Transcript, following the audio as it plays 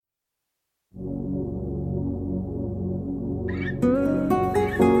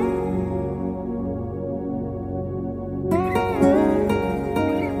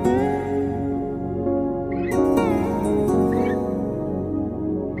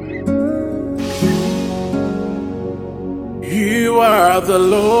of the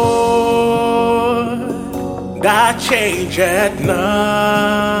Lord that changeth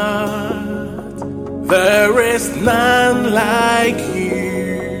not. There is none like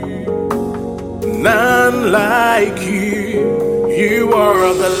you, none like you. You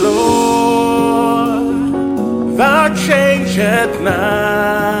are the Lord that changeth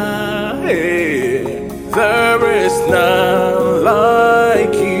not. Hey, there is none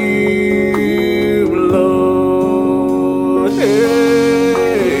like you, Lord. Hey.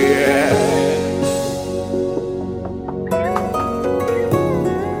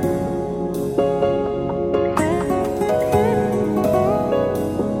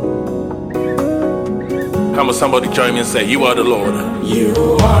 Come on, somebody join me and say, you are the Lord. You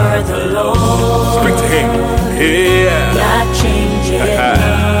are the Lord. Speak to him. Yeah. That changes.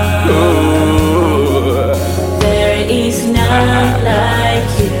 There is none like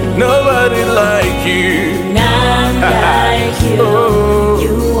you. Nobody like you. None like you.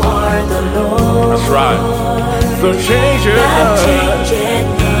 You are the Lord. That's right. So change it up.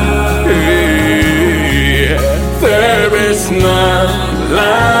 There is none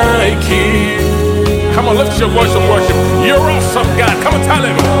like you. Come on, lift your voice and worship. You're awesome, God. Come on, tell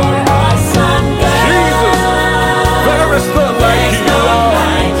him. Jesus, there is none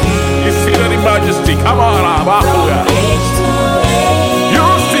like you. You see that in majesty. Come on, Amponsah.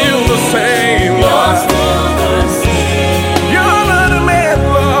 You're still the same, Lord. You're not a man,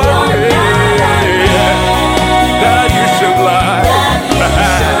 Lord. That you should lie.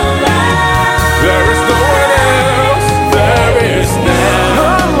 There is no one else. There is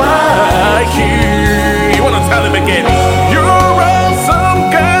none like you. Tell him again. You're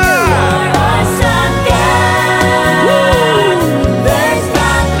awesome, God. There's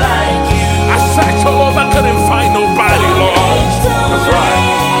none like you. I searched all over, couldn't find nobody, Lord. That's right.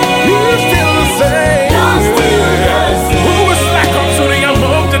 You're still the same. Who is like unto thee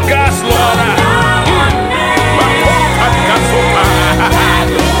among the gods, Lord?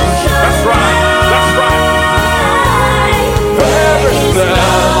 That's right. That's right. There is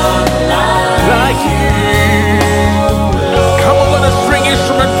none like you.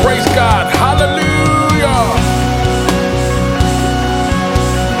 Praise God. Hallelujah.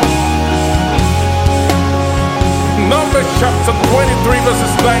 Numbers chapter 23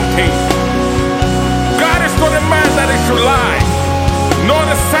 verses 19. God is not a man that he should lie, nor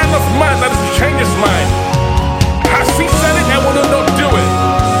the son of man that he should change his mind. Has he said it and will not do it?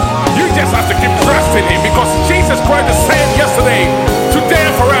 You just have to keep trusting him, because Jesus Christ is saying yesterday, today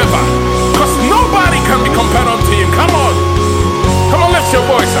and forever. Because nobody can be compared unto him. Come on. Come on, lift your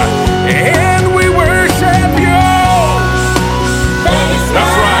voice, and we worship you.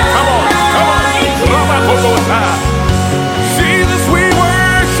 That's right, come on, come on. Jesus, we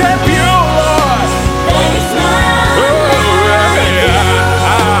worship you, Lord.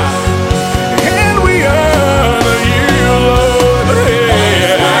 And we honor you, Lord.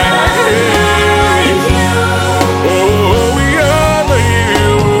 Oh, we honor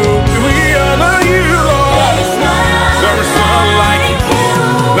you. We honor you, Lord. There is none like you.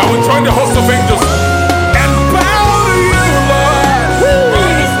 Now we join the host of angels and bow to you, Lord.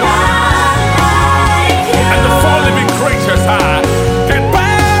 And the four living creatures high, they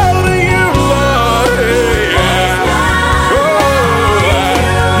bow to you, Lord. Oh,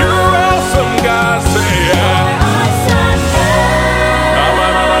 you're awesome, God. Say,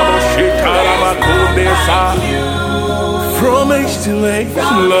 from age to age,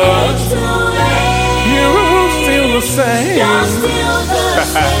 Lord, you're still the same.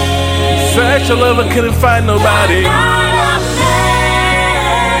 Search your love, I couldn't find nobody.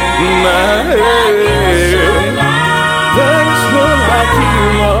 There is none like you,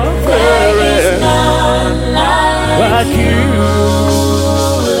 Lord. There is none like you.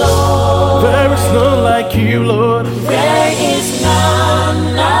 There is none like you, Lord. There is none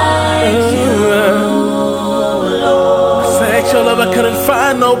like you, Lord. Search your love, I couldn't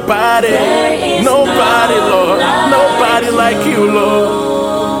find nobody. Nobody, Lord. Nobody like you, Lord.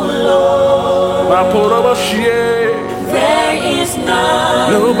 There is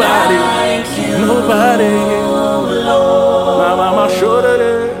none nobody like you, nobody.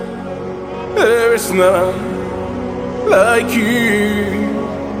 There is none like you,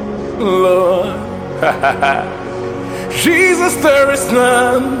 Lord. Jesus, there is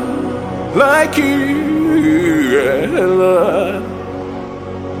none like you, Lord.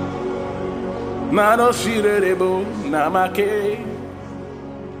 Nano shirebo namake.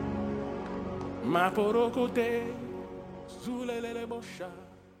 Ma porokote zulelele bosha.